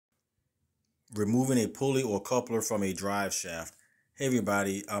Removing a pulley or coupler from a drive shaft. Hey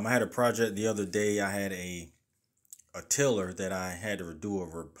everybody, I had a project the other day. I had a tiller that I had to do a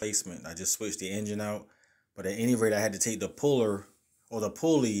replacement. I just switched the engine out, but at any rate I had to take the puller or the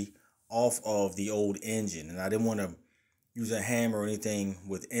pulley off of the old engine, and I didn't want to use a hammer or anything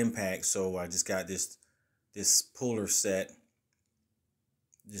with impact, so I just got this puller set,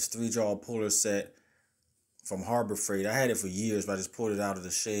 this 3-jaw puller set from Harbor Freight. I had it for years, but I just pulled it out of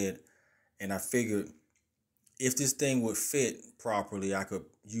the shed. And I figured if this thing would fit properly, I could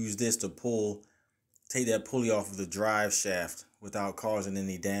use this to take that pulley off of the drive shaft without causing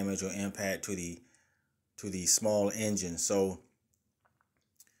any damage or impact to the small engine. So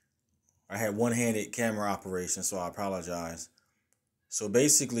I had one-handed camera operation, so I apologize. So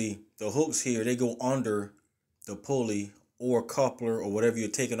basically, the hooks here, they go under the pulley or coupler or whatever you're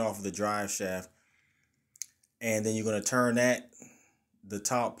taking off of the drive shaft. And then you're going to turn the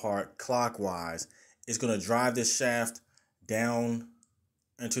top part clockwise. It's going to drive this shaft down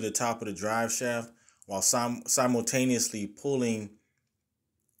into the top of the drive shaft while simultaneously pulling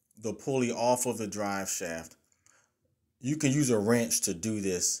the pulley off of the drive shaft. You can use a wrench to do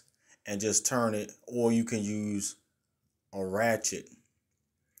this and just turn it, or you can use a ratchet.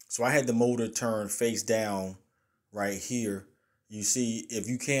 So I had the motor turned face down right here. You see, if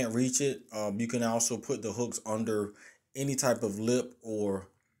you can't reach it, you can also put the hooks under any type of lip or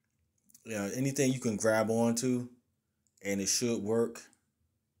anything you can grab onto, and it should work.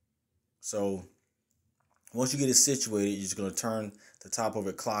 So once you get it situated, you're just going to turn the top of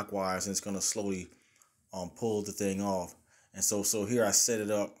it clockwise, and it's going to slowly pull the thing off. And so here I set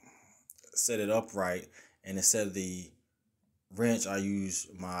it upright, and instead of the wrench, I use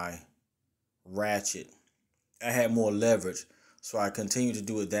my ratchet. I had more leverage, so I continued to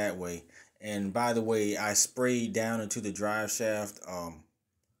do it that way. And by the way, I sprayed down into the drive shaft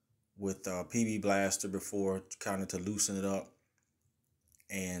with PB Blaster before, kind of to loosen it up,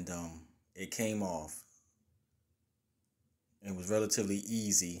 and it came off. It was relatively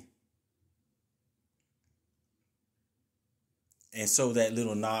easy. And so that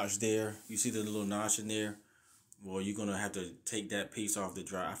little notch there, you see the little notch in there? Well, you're going to have to take that piece off the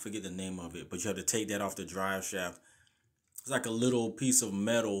drive. I forget the name of it, but you have to take that off the drive shaft. It's like a little piece of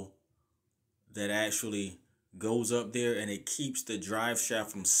metal that actually goes up there, and it keeps the drive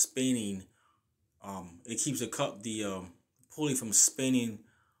shaft from spinning. It keeps the pulley from spinning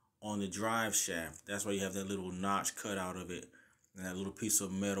on the drive shaft. That's why you have that little notch cut out of it, and that little piece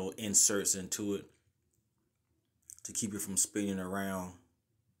of metal inserts into it to keep it from spinning around.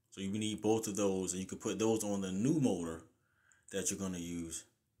 So you need both of those, and you can put those on the new motor that you're going to use.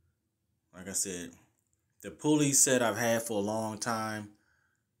 Like I said, the pulley set I've had for a long time.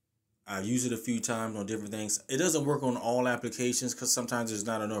 I've used it a few times on different things. It doesn't work on all applications because sometimes there's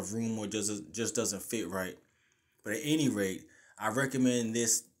not enough room, or just doesn't fit right. But at any rate, I recommend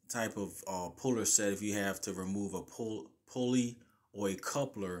this type of puller set if you have to remove a pulley or a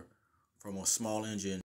coupler from a small engine.